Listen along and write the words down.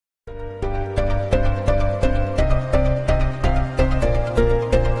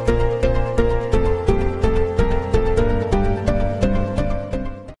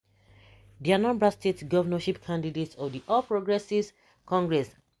The Anambra State governorship candidates of the All Progressives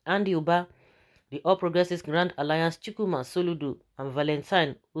Congress, Andy Uba, the All Progressives Grand Alliance, Chukwuma Soludo, and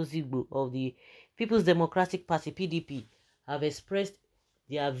Valentine Ozigbo of the People's Democratic Party, PDP, have expressed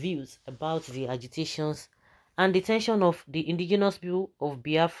their views about the agitations and detention of the indigenous people of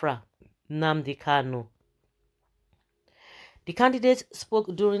Biafra, Nnamdi Kanu. The candidates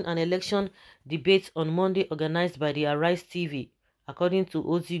spoke during an election debate on Monday organized by the Arise TV. According to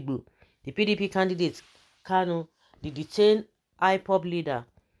Ozigbo, the PDP candidate, Kanu, the detained Ipob leader,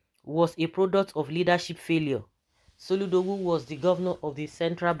 was a product of leadership failure. Soludo, who was the governor of the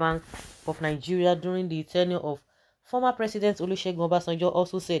Central Bank of Nigeria during the tenure of former President Olusegun Obasanjo,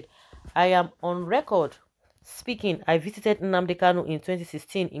 also said, "I am on record speaking. I visited Nnamdi Kanu in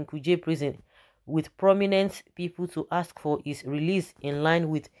 2016 in Kuje prison with prominent people to ask for his release in line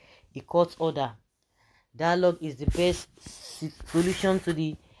with a court order. Dialogue is the best solution to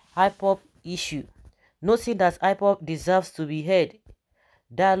the Ipob issue. Noting that Ipob deserves to be heard,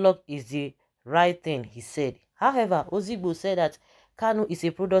 dialogue is the right thing," he said. However, Ozigbo said that Kanu is a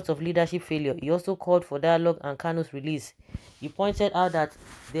product of leadership failure. He also called for dialogue and Kanu's release. He pointed out that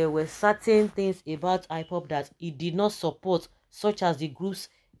there were certain things about Ipob that he did not support, such as the group's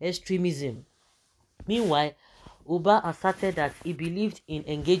extremism. Meanwhile, Uba asserted that he believed in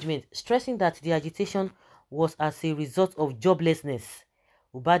engagement, stressing that the agitation was as a result of joblessness.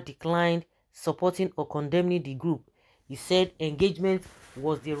 Uba declined supporting or condemning the group. He said engagement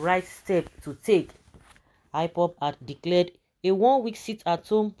was the right step to take. Ipob had declared a one-week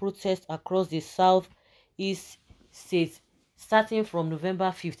sit-at-home protest across the southeast states starting from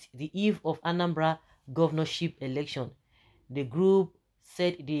November 5th, the eve of Anambra governorship election. The group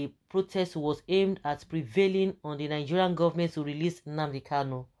said the protest was aimed at prevailing on the Nigerian government to release Nnamdi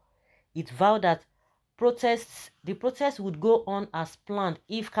Kanu. It vowed that the protests would go on as planned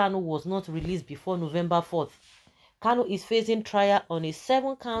if Kanu was not released before November 4th. Kanu is facing trial on a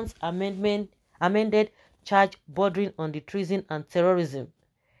 7-count amended charge bordering on the treason and terrorism.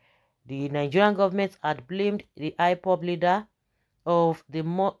 The Nigerian government had blamed the Ipob leader for the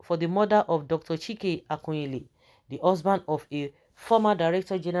murder of Dr. Chike Akunyili, the husband of a former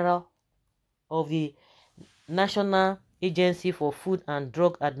Director General of the National Agency for Food and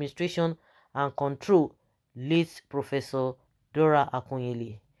Drug Administration and Control, late Professor Dora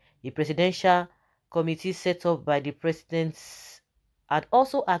Akunyili. The presidential committee set up by the president had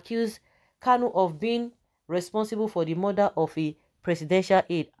also accused Kanu of being responsible for the murder of a presidential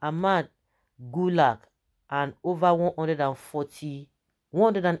aide, Ahmad Gulag, and over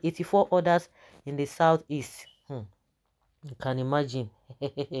 184 others in the southeast. You can imagine.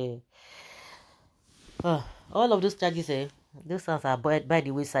 All of those charges, those ones are by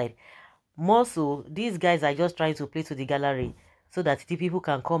the wayside. More so, these guys are just trying to play to the gallery so that the people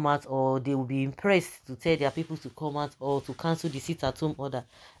can come out, or they will be impressed to tell their people to come out or to cancel the sit-at-home order.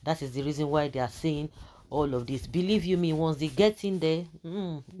 That is the reason why they are saying all of this. Believe you me, once they get in there,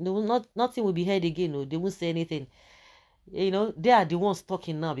 nothing will be heard again. No, they won't say anything. You know, they are the ones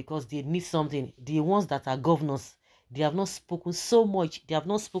talking now because they need something. The ones that are governors, they have not spoken so much. They have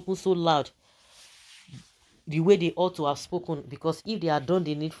not spoken so loud the way they ought to have spoken, because if they had done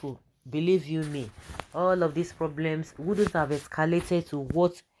the needful, believe you me, all of these problems wouldn't have escalated to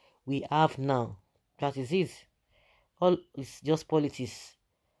what we have now. That is it. All is just politics.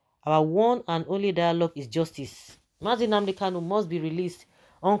 Our one and only dialogue is justice. Nnamdi Kanu must be released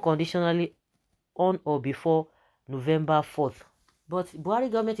unconditionally on or before November 4th. But Buhari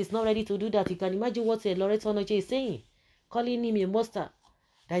government is not ready to do that. You can imagine what Loretta Onoche is saying, calling him a monster,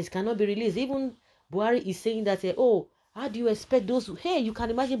 that he cannot be released. Even Buhari is saying that, oh, how do you expect those who... Hey, you can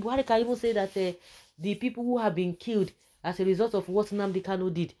imagine Buhari can even say that the people who have been killed as a result of what Nnamdi Kanu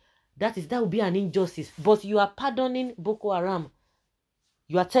did, that would be an injustice. But you are pardoning Boko Haram.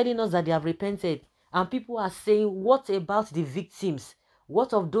 You are telling us that they have repented. And people are saying, what about the victims?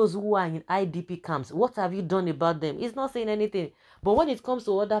 What of those who are in IDP camps? What have you done about them? It's not saying anything. But when it comes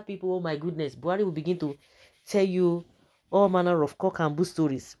to other people, oh my goodness, Buhari will begin to tell you all manner of cock and bull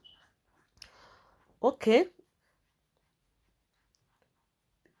stories. Okay.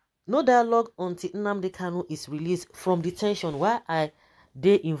 No dialogue until Nnamdi Kanu is released from detention. Why are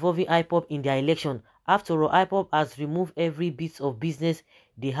they involving Ipob in their election? After all, Ipob has removed every bit of business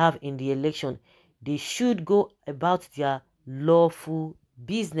they have in the election. They should go about their lawful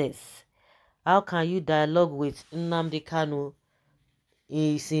business. How can you dialogue with Nnamdi Kanu?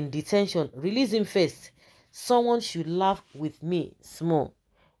 He is in detention. Release him first. Someone should laugh with me small.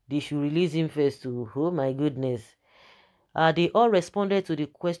 They should release him first too. Oh my goodness. They all responded to the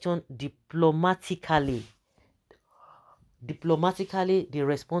question diplomatically. diplomatically they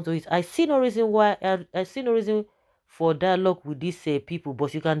respond to it. I see no reason why. I see no reason for dialogue with these people.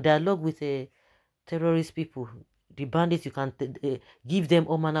 But you can dialogue with terrorist people, the bandits. You can give them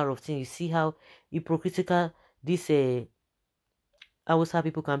all manner of things. You see how hypocritical this Hausa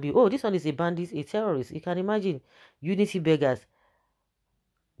people can be. Oh, this one is a bandit, a terrorist. You can imagine unity beggars.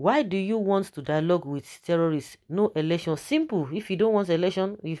 Why do you want to dialogue with terrorists? No election. Simple. If you don't want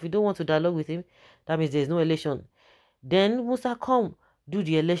election, if you don't want to dialogue with him, that means there's no election. Then Musa, come do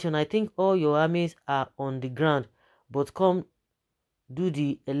the election. I think all your armies are on the ground, but come do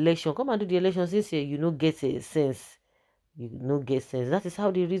the election. Come and do the election since you no get a sense. You no get sense. That is how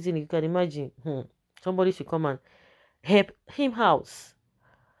they reason. You can imagine. Somebody should come and help him house.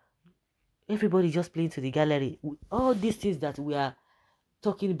 Everybody just playing to the gallery. All these things that we are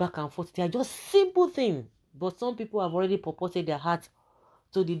talking back and forth, they are just simple things. But some people have already purported their heart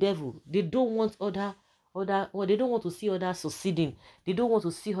to the devil. They don't want or they don't want to see others succeeding. They don't want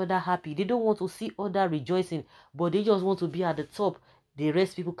to see others happy. They don't want to see others rejoicing. But they just want to be at the top. The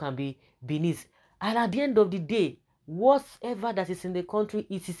rest people can be beneath. And at the end of the day, whatever that is in the country,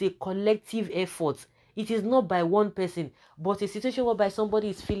 it is a collective effort. It is not by one person, but a situation whereby somebody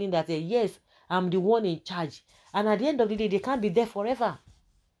is feeling that, yes, I'm the one in charge. And at the end of the day, they can't be there forever.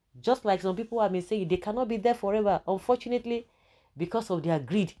 Just like some people have been saying, they cannot be there forever, unfortunately, because of their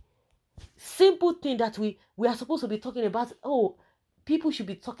greed. Simple thing that we are supposed to be talking about. Oh, people should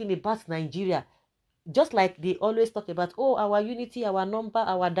be talking about Nigeria. Just like they always talk about, oh, our unity, our number,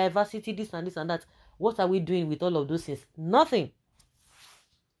 our diversity, this and this and that. What are we doing with all of those things? Nothing.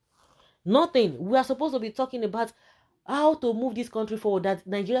 Nothing. We are supposed to be talking about how to move this country forward, that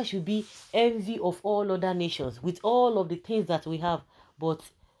Nigeria should be envy of all other nations with all of the things that we have. But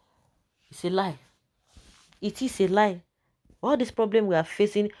it's a lie. It is a lie. All this problem we are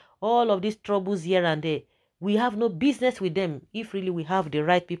facing, all of these troubles here and there, we have no business with them if really we have the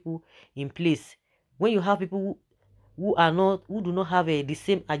right people in place. When you have people who do not have the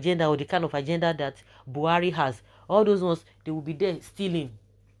same agenda or the kind of agenda that Buhari has, all those ones, they will be there stealing.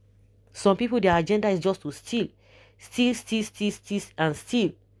 Some people, their agenda is just to steal and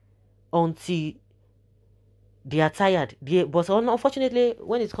steal until they are tired. But unfortunately,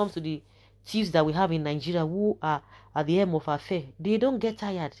 when it comes to the thieves that we have in Nigeria who are at the helm of affair, they don't get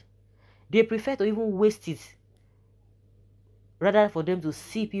tired. They prefer to even waste it rather for them to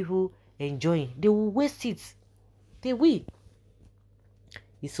see people enjoying. They will waste it. They will.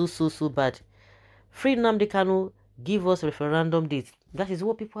 It's so bad. Free Nnamdi Kanu, give us referendum dates. That is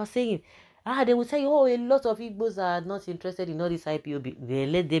what people are saying. They will say, oh, a lot of Igbos are not interested in all this IPOB. They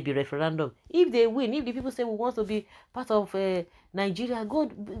let there be referendum. If they win, if the people say we want to be part of Nigeria,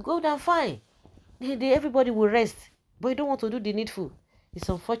 go down fine. Everybody will rest. But you don't want to do the needful. It's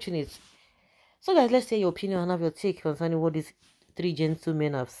unfortunate. So guys, let's hear your opinion and have your take concerning what these three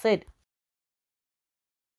gentlemen have said.